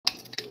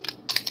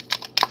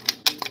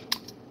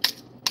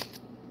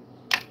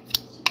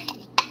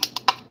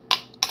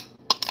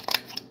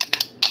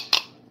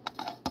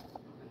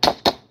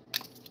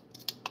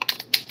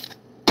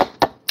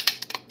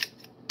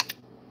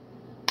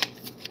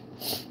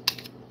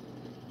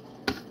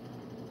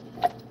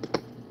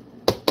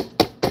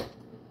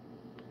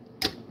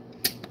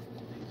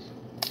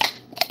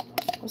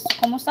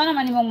Kumusta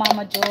naman imong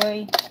Mama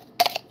Joy?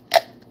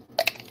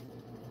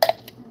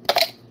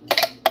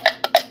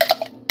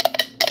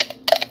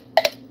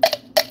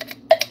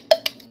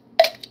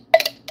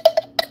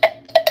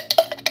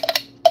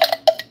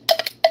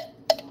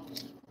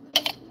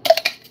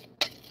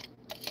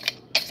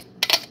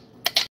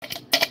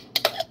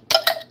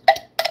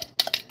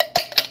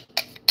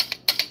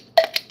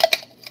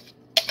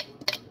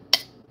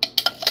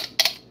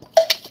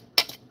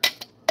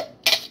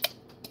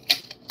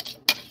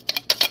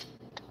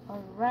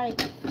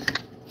 Alright.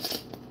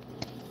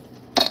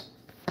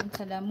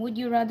 Would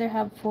you rather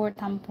have 4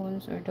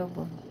 tampons or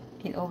double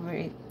it over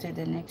it to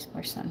the next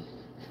person?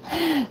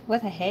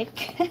 What the heck?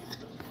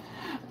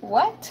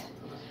 What?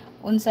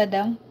 Unsa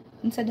daw?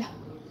 Unsa daw?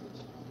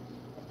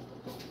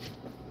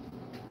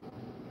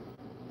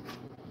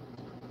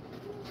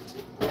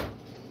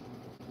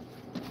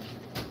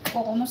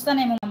 O, kumusta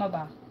na yung mama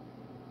ba?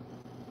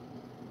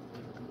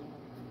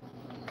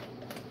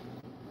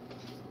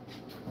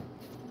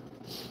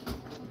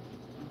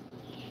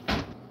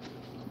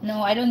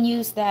 No, I don't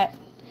use that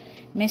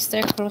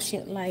Mr.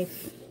 Crochet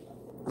Life.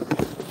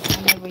 I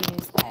never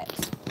use that.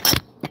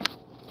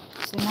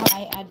 So now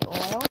I add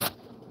oil.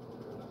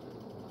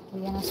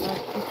 We're gonna start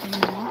cooking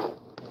now.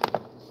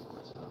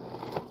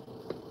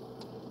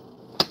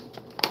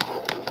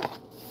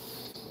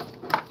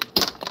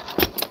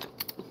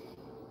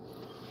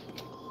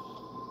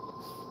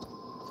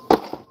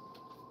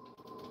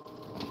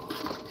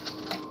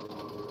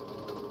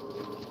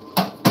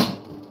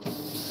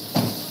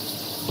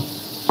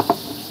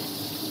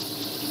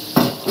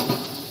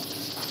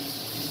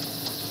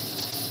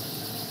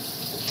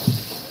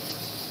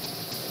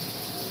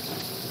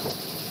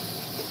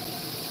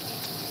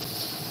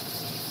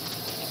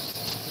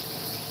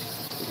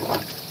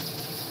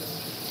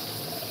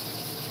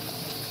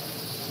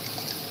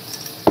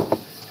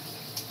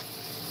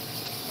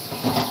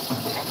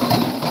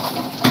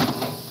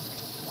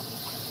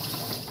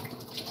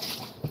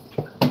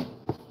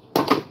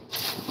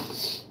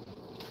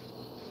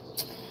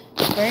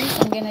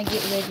 First, I'm gonna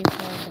get ready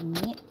for the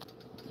meat.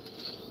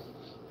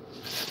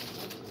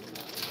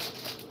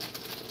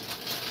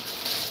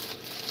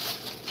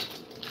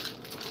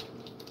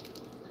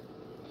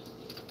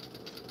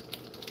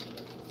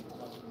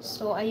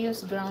 So I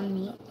use ground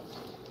meat.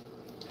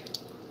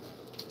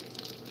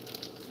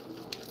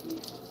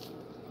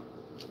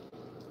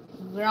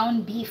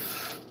 Ground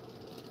beef.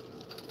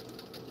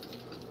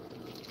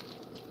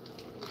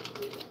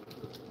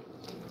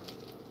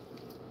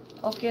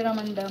 Okay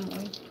raman dam,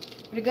 oy.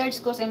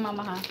 Regards ko sa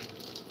mama ha.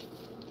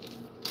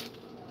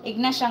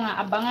 Igna siya nga,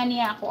 abangan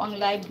niya ako ang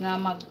live nga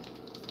mag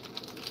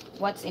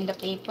what's in the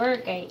paper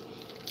kay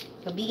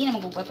gabi na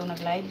magbuka itong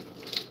nag-live.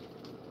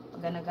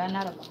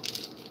 Pagana-gana ako.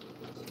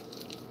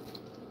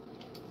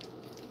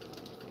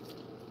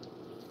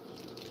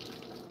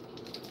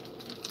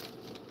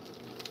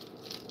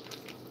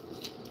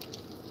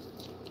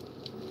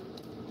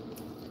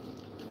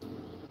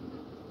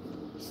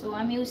 So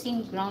I'm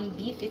using ground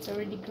beef. It's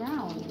already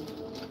ground.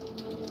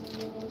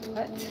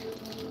 What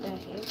the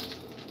heck?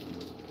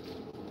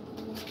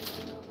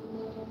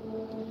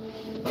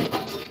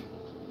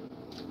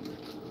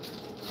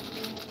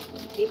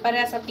 Di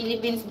para sa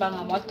Philippines ba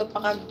nga mo ito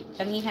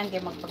pakagtangihan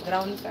kay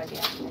magpag-ground ka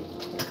diya.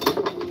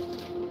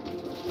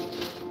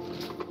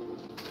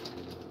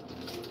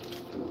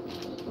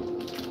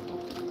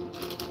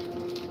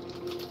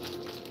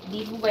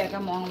 Di mo ba ka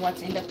mo ang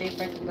what's in the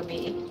paper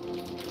kagabi eh?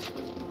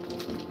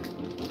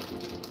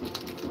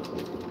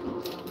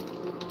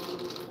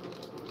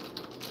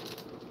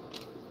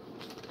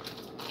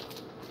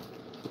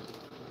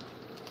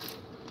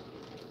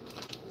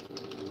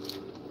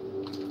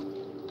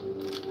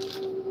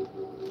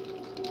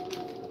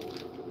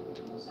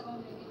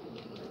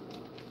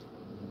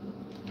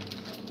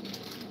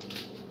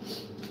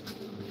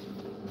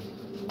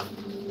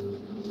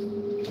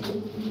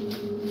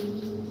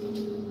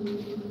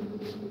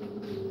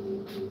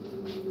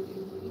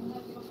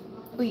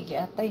 Uy,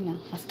 giatay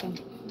na. Askan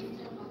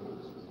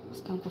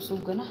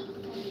kusuga na.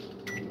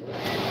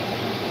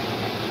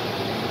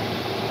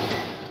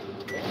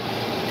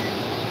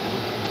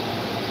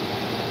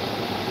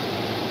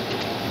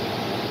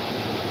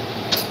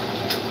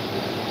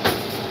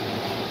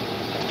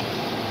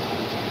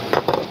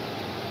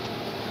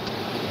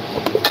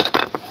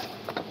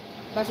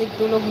 Basig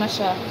tulog na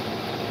siya.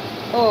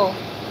 Oh.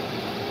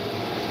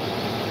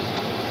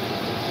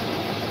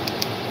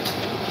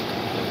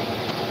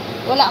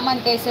 Wala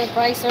man kay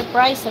surprise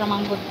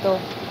ramang good to.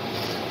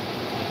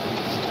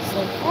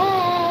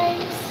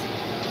 Surprise!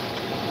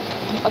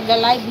 Ang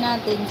pagla-live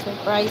natin,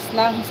 surprise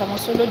lang. Sa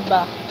musulod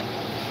ba?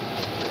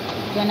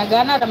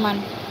 Gana-gana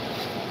raman.